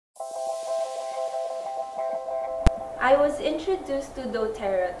I was introduced to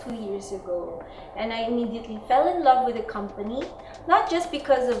doTerra 2 years ago, and I immediately fell in love with the company, not just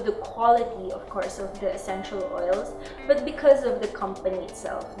because of the quality, of course, of the essential oils, but because of the company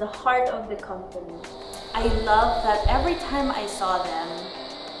itself, the heart of the company. I love that every time I saw them,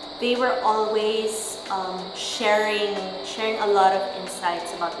 they were always sharing a lot of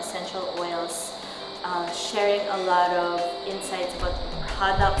insights about essential oils, sharing a lot of insights about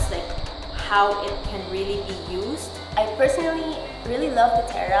products, like how it can really be used. I personally really love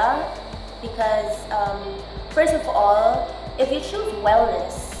doTerra because first of all, if you choose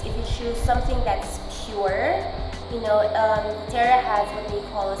wellness, if you choose something that's pure, doTerra has what they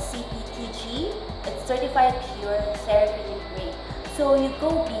call CPTG. It's certified pure, therapeutic grade. So you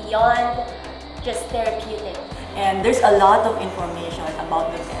go beyond just therapeutic. And there's a lot of information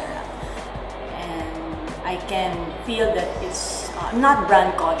about doTerra, and I can feel that it's I'm not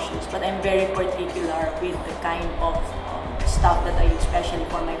brand conscious, but I'm very particular with the kind of stuff that I use, especially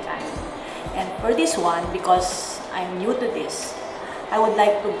for my family. And for this one, because I'm new to this, I would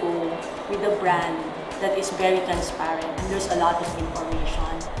like to go with a brand that is very transparent and there's a lot of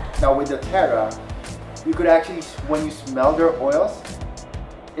information. Now with doTerra, you could actually, when you smell their oils,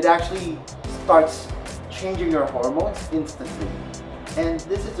 it actually starts changing your hormones instantly. And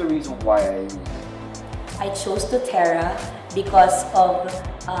this is the reason why I use it. I chose doTerra because of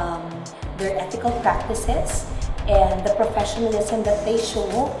their ethical practices and the professionalism that they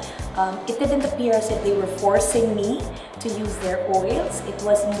show. It didn't appear as if they were forcing me to use their oils. It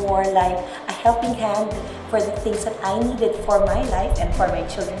was more like a helping hand for the things that I needed for my life and for my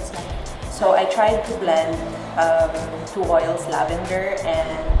children's life. So I tried to blend 2 oils, lavender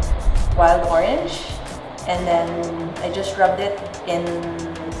and wild orange, and then I just rubbed it in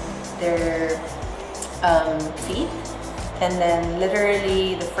their feet. And then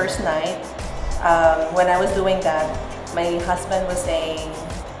literally the first night, when I was doing that, my husband was saying,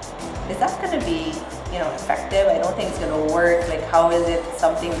 is that going to be effective? I don't think it's going to work. Like, how is it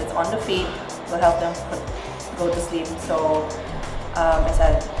something that's on the feet will help them go to sleep? So I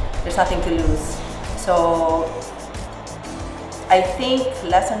said, there's nothing to lose. So I think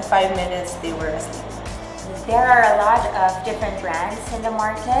less than 5 minutes they were asleep. There are a lot of different brands in the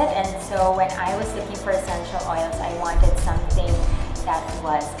market, and so when I was looking for essential oils, I wanted something that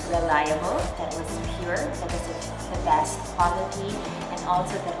was reliable, that was pure, that was the best quality, and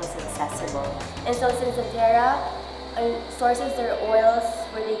also that was accessible. And so since doTerra sources their oils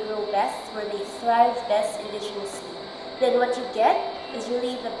where they grow best, where they thrive best indigenously, then what you get is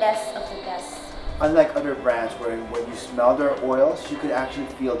really the best of the best. Unlike other brands where when you smell their oils, you could actually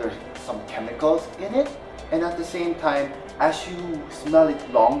feel there's some chemicals in it. And at the same time, as you smell it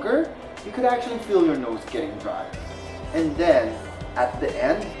longer, you could actually feel your nose getting dry. And then, at the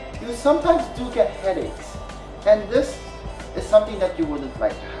end, you sometimes do get headaches. And this is something that you wouldn't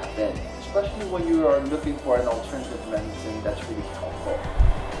like to happen, especially when you are looking for an alternative medicine that's really helpful.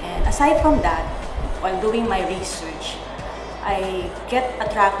 And aside from that, while doing my research, I get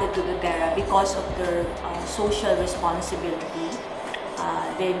attracted to doTerra because of their social responsibility.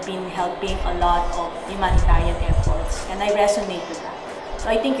 They've been helping a lot of humanitarian efforts, and I resonate with that. So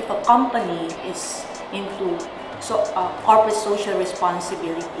I think if a company is into corporate social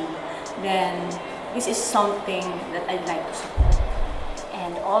responsibility, then this is something that I'd like to support.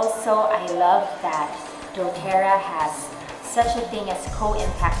 And also, I love that doTerra has such a thing as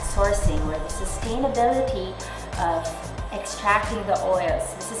co-impact sourcing, where the sustainability of extracting the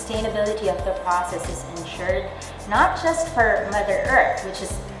oils, the sustainability of the process is ensured not just for Mother Earth, which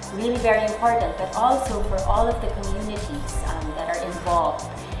is really very important, but also for all of the communities that are involved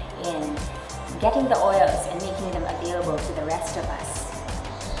in getting the oils and making them available to the rest of us.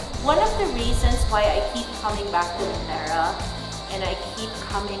 One of the reasons why I keep coming back to doTerra, and I keep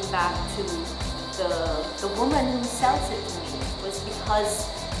coming back to the woman who sells it to me, was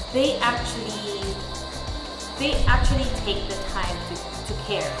because they actually take the time to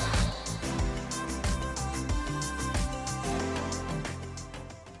care.